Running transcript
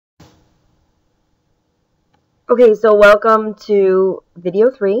Okay, so welcome to video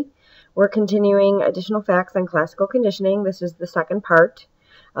 3. We're continuing additional facts on classical conditioning. This is the second part.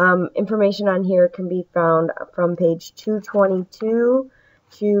 Information on here can be found from page 222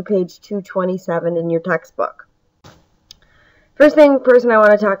 to page 227 in your textbook. First person I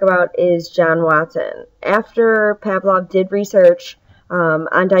want to talk about is John Watson. After Pavlov did research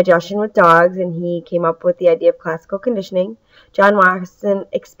on digestion with dogs and he came up with the idea of classical conditioning, John Watson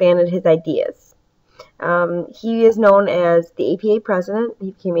expanded his ideas. He is known as the APA president.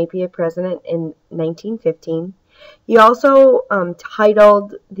 He became APA president in 1915. He also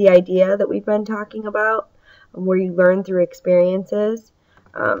titled the idea that we've been talking about, where you learn through experiences,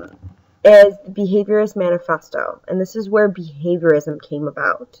 as the Behaviorist Manifesto. And this is where behaviorism came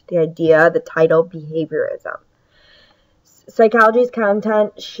about, the idea, the title, behaviorism. Psychology's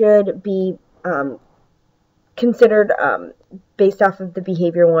content should be considered based off of the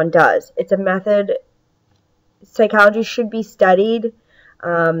behavior one does. It's a method. Psychology should be studied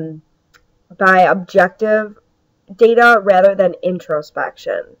by objective data rather than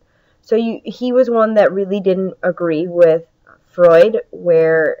introspection. So he was one that really didn't agree with Freud,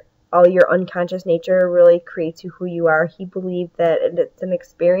 where all your unconscious nature really creates you who you are. He believed that it's an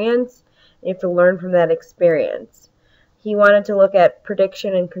experience, and you have to learn from that experience. He wanted to look at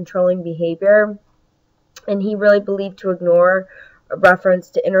prediction and controlling behavior, and he really believed to ignore a reference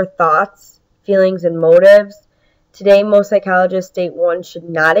to inner thoughts, feelings, and motives. Today, most psychologists state one should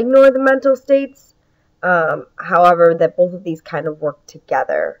not ignore the mental states, however, that both of these kind of work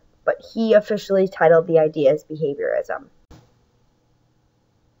together. But he officially titled the idea as behaviorism.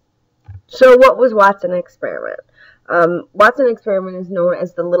 So what was Watson experiment? Watson experiment is known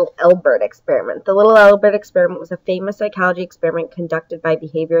as the Little Albert experiment. The Little Albert experiment was a famous psychology experiment conducted by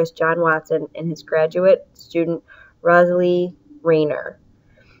behaviorist John Watson and his graduate student Rosalie Rayner.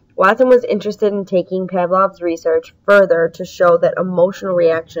 Watson was interested in taking Pavlov's research further to show that emotional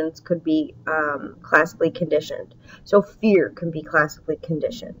reactions could be classically conditioned. So fear can be classically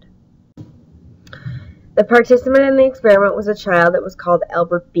conditioned. The participant in the experiment was a child that was called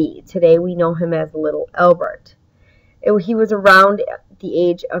Albert B. Today we know him as Little Albert. He was around the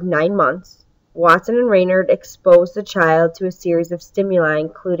age of 9 months. Watson and Rayner exposed the child to a series of stimuli,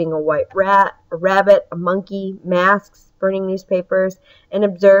 including a white rat, a rabbit, a monkey, masks, burning newspapers, and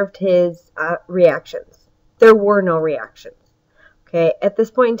observed his reactions. There were no reactions. Okay, at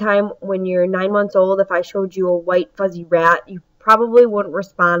this point in time, when you're 9 months old, if I showed you a white fuzzy rat, you probably wouldn't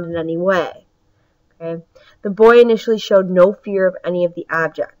respond in any way. Okay, the boy initially showed no fear of any of the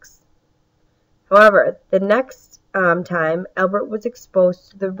objects. However, the next time Albert was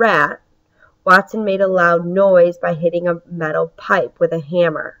exposed to the rat, Watson made a loud noise by hitting a metal pipe with a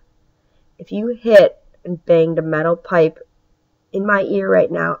hammer. If you hit and banged a metal pipe in my ear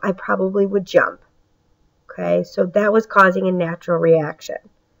right now, I probably would jump. Okay, so that was causing a natural reaction.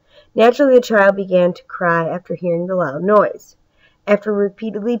 Naturally, the child began to cry after hearing the loud noise. After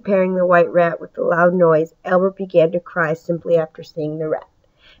repeatedly pairing the white rat with the loud noise, Albert began to cry simply after seeing the rat.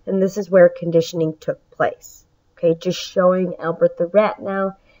 And this is where conditioning took place. Okay, just showing Albert the rat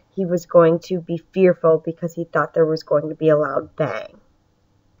now, he was going to be fearful because he thought there was going to be a loud bang.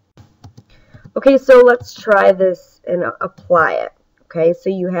 Okay, so let's try this and apply it. Okay, so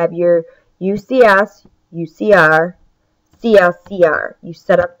you have your UCS, UCR, CSCR. You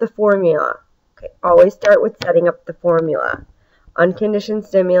set up the formula. Okay, always start with setting up the formula. Unconditioned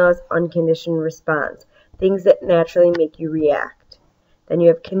stimulus, unconditioned response. Things that naturally make you react. Then you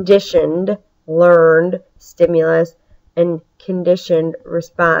have conditioned, learned stimulus, and conditioned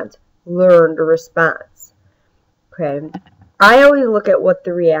response, learned response. Okay, I always look at what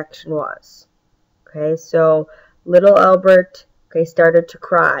the reaction was. Okay, so little Albert, okay, started to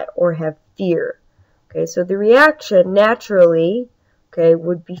cry or have fear. Okay, so the reaction naturally, okay,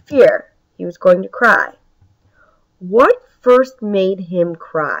 would be fear. He was going to cry. What first made him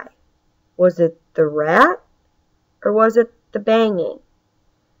cry? Was it the rat or was it the banging?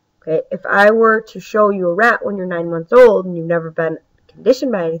 Okay, if I were to show you a rat when you're 9 months old and you've never been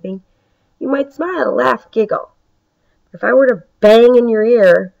conditioned by anything, you might smile, laugh, giggle. If I were to bang in your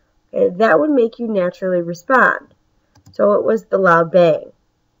ear, okay, that would make you naturally respond. So it was the loud bang.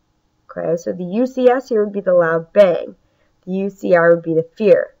 Okay, so the UCS here would be the loud bang. The UCR would be the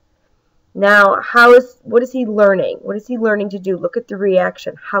fear. Now, what is he learning? What is he learning to do? Look at the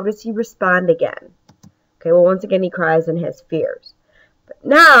reaction. How does he respond again? Okay, well, once again, he cries and has fears. But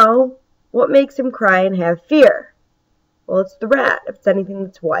now, what makes him cry and have fear? Well, it's the rat, if it's anything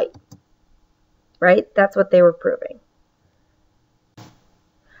that's white. Right? That's what they were proving.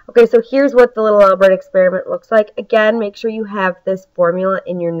 Okay, so here's what the Little Albert experiment looks like. Again, make sure you have this formula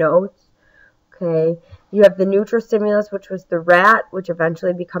in your notes. Okay, you have the neutral stimulus, which was the rat, which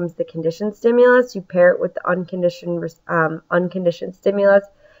eventually becomes the conditioned stimulus. You pair it with the unconditioned stimulus,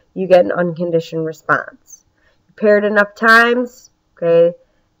 you get an unconditioned response. You pair it enough times, okay,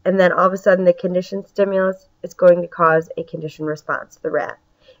 and then all of a sudden the conditioned stimulus is going to cause a conditioned response to the rat.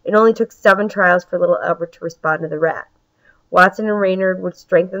 It only took 7 trials for little Albert to respond to the rat. Watson and Raynard would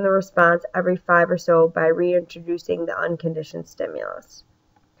strengthen the response every 5 or so by reintroducing the unconditioned stimulus.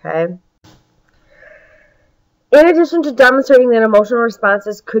 Okay. In addition to demonstrating that emotional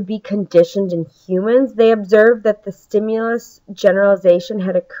responses could be conditioned in humans, they observed that the stimulus generalization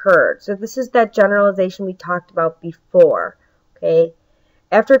had occurred. So this is that generalization we talked about before. Okay.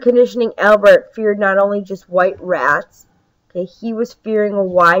 After conditioning, Albert feared not only just white rats, okay, he was fearing a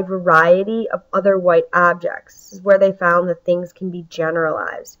wide variety of other white objects. This is where they found that things can be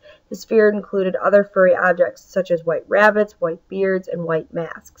generalized. His fear included other furry objects such as white rabbits, white beards, and white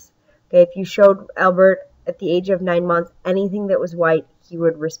masks. Okay, if you showed Albert at the age of 9 months anything that was white, he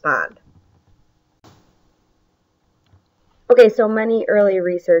would respond. Okay, so many early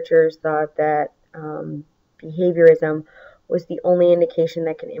researchers thought that behaviorism was the only indication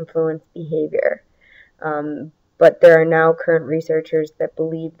that can influence behavior. But there are now current researchers that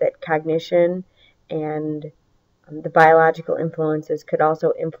believe that cognition and the biological influences could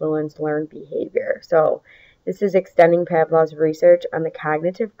also influence learned behavior. So this is extending Pavlov's research on the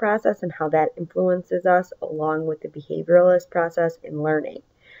cognitive process and how that influences us along with the behavioralist process in learning.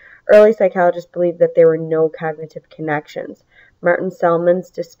 Early psychologists believed that there were no cognitive connections. Martin Selman's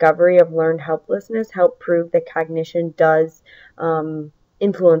discovery of learned helplessness helped prove that cognition does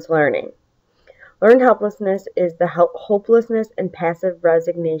influence learning. Learned helplessness is the hopelessness and passive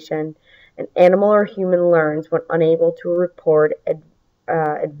resignation an animal or human learns when unable to report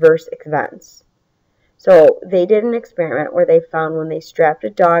adverse events. So they did an experiment where they found when they strapped a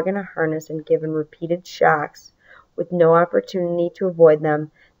dog in a harness and given repeated shocks with no opportunity to avoid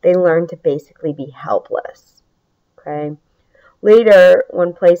them, they learned to basically be helpless. Okay. Later,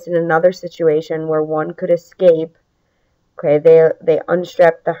 when placed in another situation where one could escape, okay, they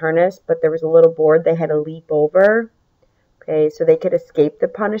unstrapped the harness, but there was a little board they had to leap over, okay, so they could escape the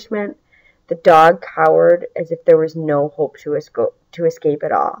punishment. The dog cowered as if there was no hope to escape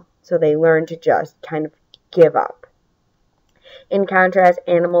at all. So they learned to just kind of give up. In contrast,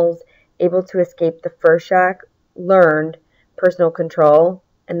 animals able to escape the first shock learned personal control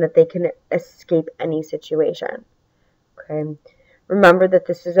and that they can escape any situation. Okay. Remember that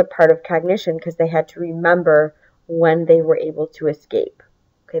this is a part of cognition because they had to remember when they were able to escape.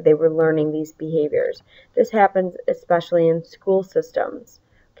 Okay, they were learning these behaviors. This happens especially in school systems.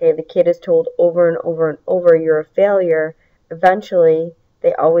 Okay, the kid is told over and over and over, you're a failure. Eventually,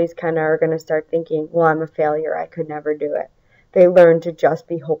 they always kind of are going to start thinking, well, I'm a failure. I could never do it. They learn to just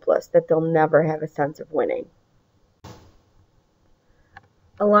be hopeless, that they'll never have a sense of winning.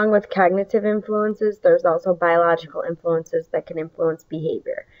 Along with cognitive influences, there's also biological influences that can influence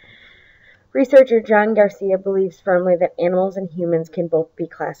behavior. Researcher John Garcia believes firmly that animals and humans can both be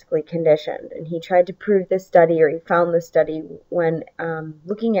classically conditioned, and he tried to prove this study, or he found this study, when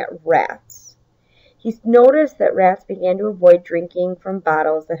looking at rats. He noticed that rats began to avoid drinking from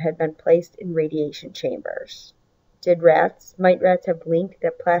bottles that had been placed in radiation chambers. Might rats have linked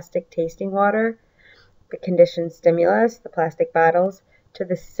that plastic tasting water, the conditioned stimulus, the plastic bottles, to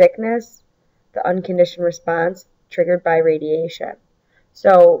the sickness, the unconditioned response triggered by radiation?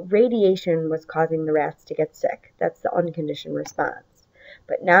 So radiation was causing the rats to get sick. That's the unconditioned response.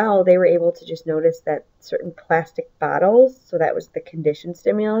 But now they were able to just notice that certain plastic bottles, so that was the conditioned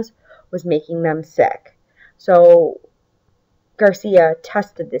stimulus, was making them sick. So Garcia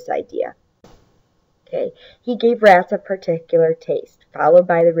tested this idea. Okay, he gave rats a particular taste, followed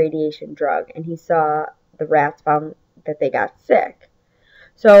by the radiation drug, and he saw the rats found that they got sick.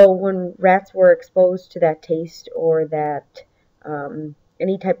 So when rats were exposed to that taste or that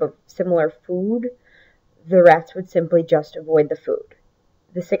any type of similar food, the rats would simply just avoid the food.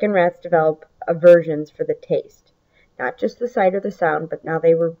 The sickened rats developed aversions for the taste. Not just the sight or the sound, but now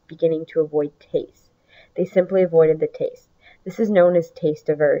they were beginning to avoid taste. They simply avoided the taste. This is known as taste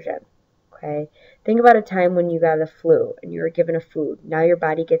aversion. Okay? Think about a time when you got the flu and you were given a food. Now your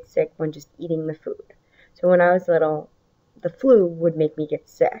body gets sick when just eating the food. So when I was little, the flu would make me get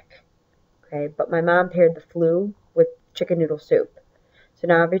sick. Okay? But my mom paired the flu with chicken noodle soup. So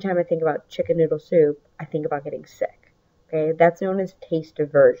now every time I think about chicken noodle soup, I think about getting sick. Okay? That's known as taste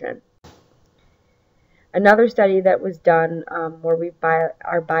aversion. Another study that was done where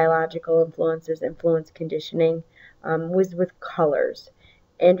our biological influences influence conditioning was with colors.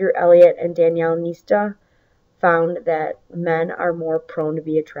 Andrew Elliott and Danielle Nista found that men are more prone to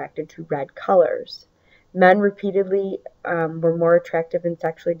be attracted to red colors. Men repeatedly were more attractive and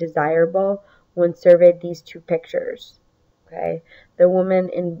sexually desirable when surveyed these two pictures. Okay, the woman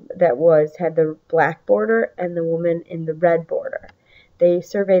had the black border and the woman in the red border. They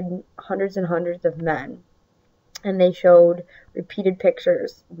surveyed hundreds and hundreds of men, and they showed repeated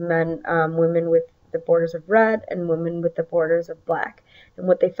pictures, women with the borders of red and women with the borders of black. And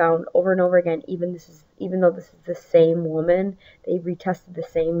what they found over and over again, even though this is the same woman, they retested the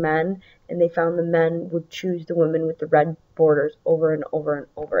same men, and they found the men would choose the women with the red borders over and over and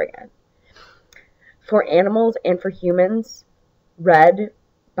over again. For animals and for humans, red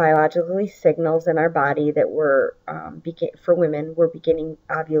biologically signals in our body that for women, we're beginning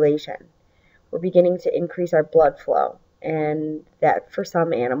ovulation. We're beginning to increase our blood flow. And that for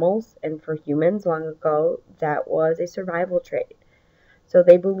some animals and for humans long ago, that was a survival trait. So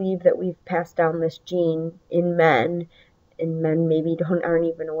they believe that we've passed down this gene in men, and men maybe aren't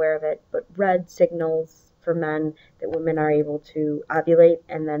even aware of it, but red signals for men that women are able to ovulate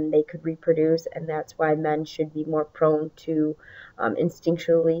and then they could reproduce, and that's why men should be more prone to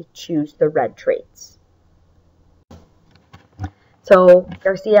instinctually choose the red traits. So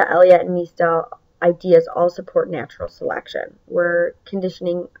Garcia, Elliott, and Meestel ideas all support natural selection, where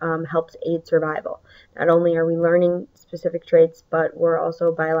conditioning helps aid survival. Not only are we learning specific traits, but we're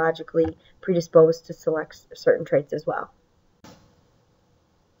also biologically predisposed to select certain traits as well.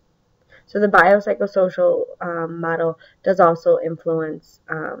 So the biopsychosocial model does also influence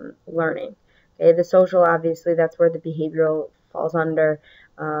learning. Okay, the social, obviously, that's where the behavioral falls under.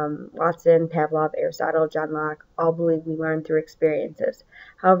 Watson, Pavlov, Aristotle, John Locke all believe we learn through experiences.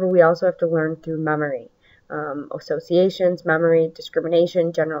 However, we also have to learn through memory. Associations, memory,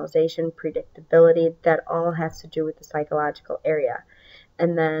 discrimination, generalization, predictability, that all has to do with the psychological area.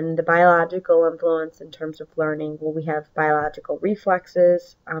 And then the biological influence in terms of learning, well, we have biological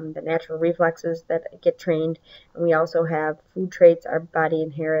reflexes, the natural reflexes that get trained, and we also have food traits our body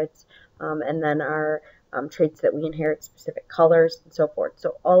inherits, and then our traits that we inherit, specific colors, and so forth.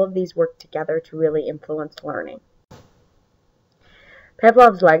 So all of these work together to really influence learning.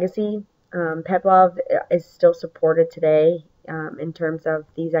 Pavlov's legacy. Pavlov is still supported today in terms of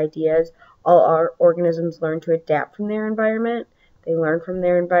these ideas. All our organisms learn to adapt from their environment. They learn from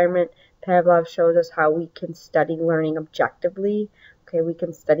their environment. Pavlov shows us how we can study learning objectively. Okay, we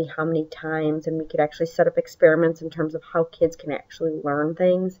can study how many times, and we could actually set up experiments in terms of how kids can actually learn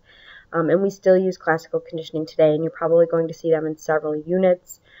things. And we still use classical conditioning today, and you're probably going to see them in several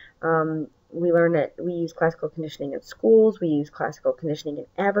units. We use classical conditioning in schools. We use classical conditioning in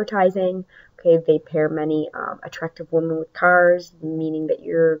advertising. Okay, they pair many attractive women with cars, meaning that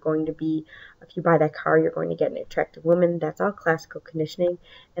you're going to be, if you buy that car, you're going to get an attractive woman. That's all classical conditioning,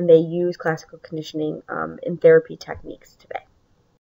 and they use classical conditioning in therapy techniques today.